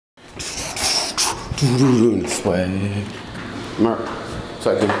Swag. Mark.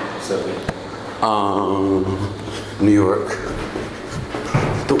 Second. New York.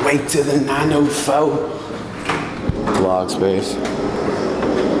 The way to the 904. Vlog space.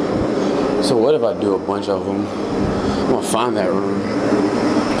 So what if I do a bunch of them? I'm gonna find that room.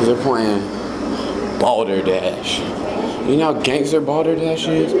 Because they're playing Balderdash. You know how gangster Balderdash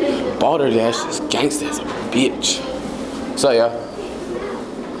is? Balderdash is gangster as a bitch. So yeah.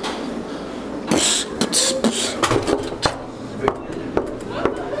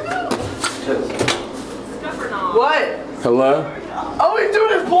 What? Hello? Oh, we're doing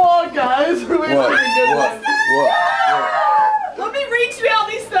this vlog, guys. What? Let me reach you out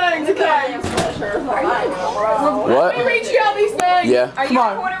these things, okay? What? Let me reach you out these things. Yeah. Are you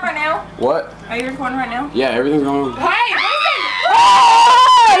recording right now? What? Are you recording right now? Yeah, everything's going on. Hey, listen!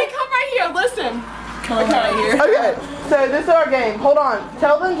 Hey, come right here, listen. Come right here. Okay, so this is our game. Hold on.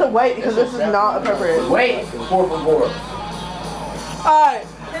 Tell them to wait because this is not appropriate. Wait. 4 from 4. Alright.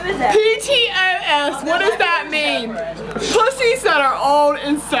 Who is that? PTOS, what does that mean? Pussies that are old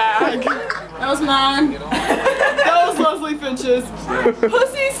and sag. That was mine. That was Leslie Finch's.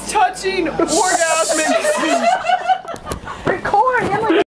 Pussies touching orgasmic.